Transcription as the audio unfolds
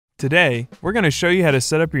Today, we're going to show you how to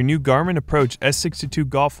set up your new Garmin Approach S62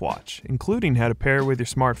 golf watch, including how to pair it with your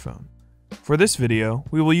smartphone. For this video,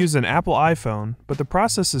 we will use an Apple iPhone, but the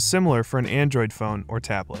process is similar for an Android phone or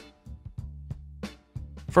tablet.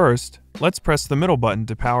 First, let's press the middle button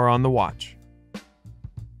to power on the watch.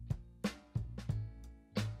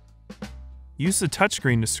 Use the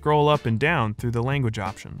touchscreen to scroll up and down through the language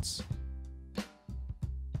options.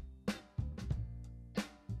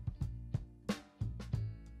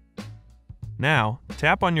 Now,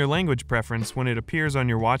 tap on your language preference when it appears on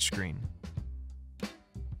your watch screen.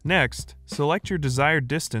 Next, select your desired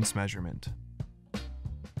distance measurement.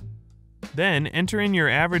 Then, enter in your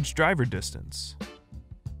average driver distance.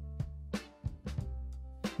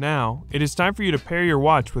 Now, it is time for you to pair your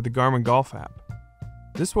watch with the Garmin Golf app.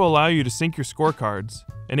 This will allow you to sync your scorecards,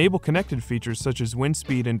 enable connected features such as wind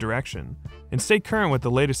speed and direction, and stay current with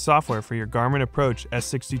the latest software for your Garmin Approach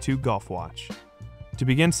S62 golf watch. To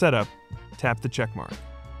begin setup, tap the checkmark.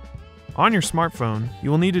 On your smartphone, you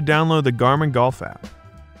will need to download the Garmin Golf app.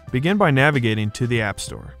 Begin by navigating to the App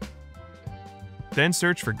Store. Then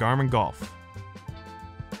search for Garmin Golf.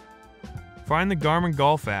 Find the Garmin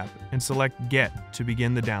Golf app and select Get to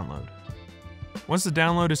begin the download. Once the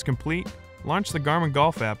download is complete, launch the Garmin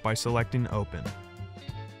Golf app by selecting Open.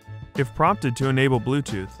 If prompted to enable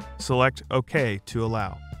Bluetooth, select OK to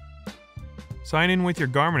allow. Sign in with your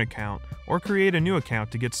Garmin account or create a new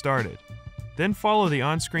account to get started. Then follow the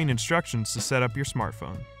on-screen instructions to set up your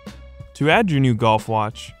smartphone. To add your new golf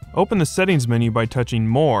watch, open the Settings menu by touching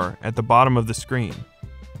More at the bottom of the screen.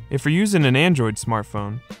 If you're using an Android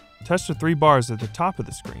smartphone, touch the three bars at the top of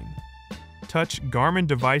the screen. Touch Garmin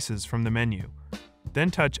Devices from the menu.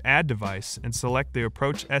 Then touch Add Device and select the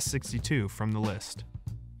Approach S62 from the list.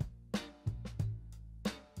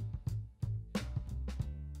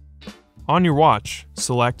 On your watch,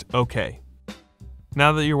 select OK.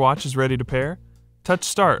 Now that your watch is ready to pair, touch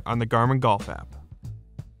Start on the Garmin Golf app.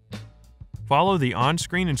 Follow the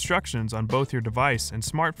on-screen instructions on both your device and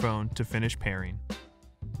smartphone to finish pairing.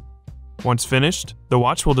 Once finished, the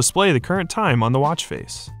watch will display the current time on the watch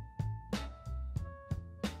face.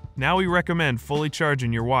 Now we recommend fully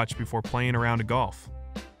charging your watch before playing a round of golf.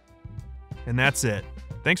 And that's it.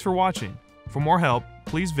 Thanks for watching. For more help,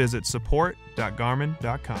 please visit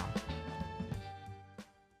support.garmin.com.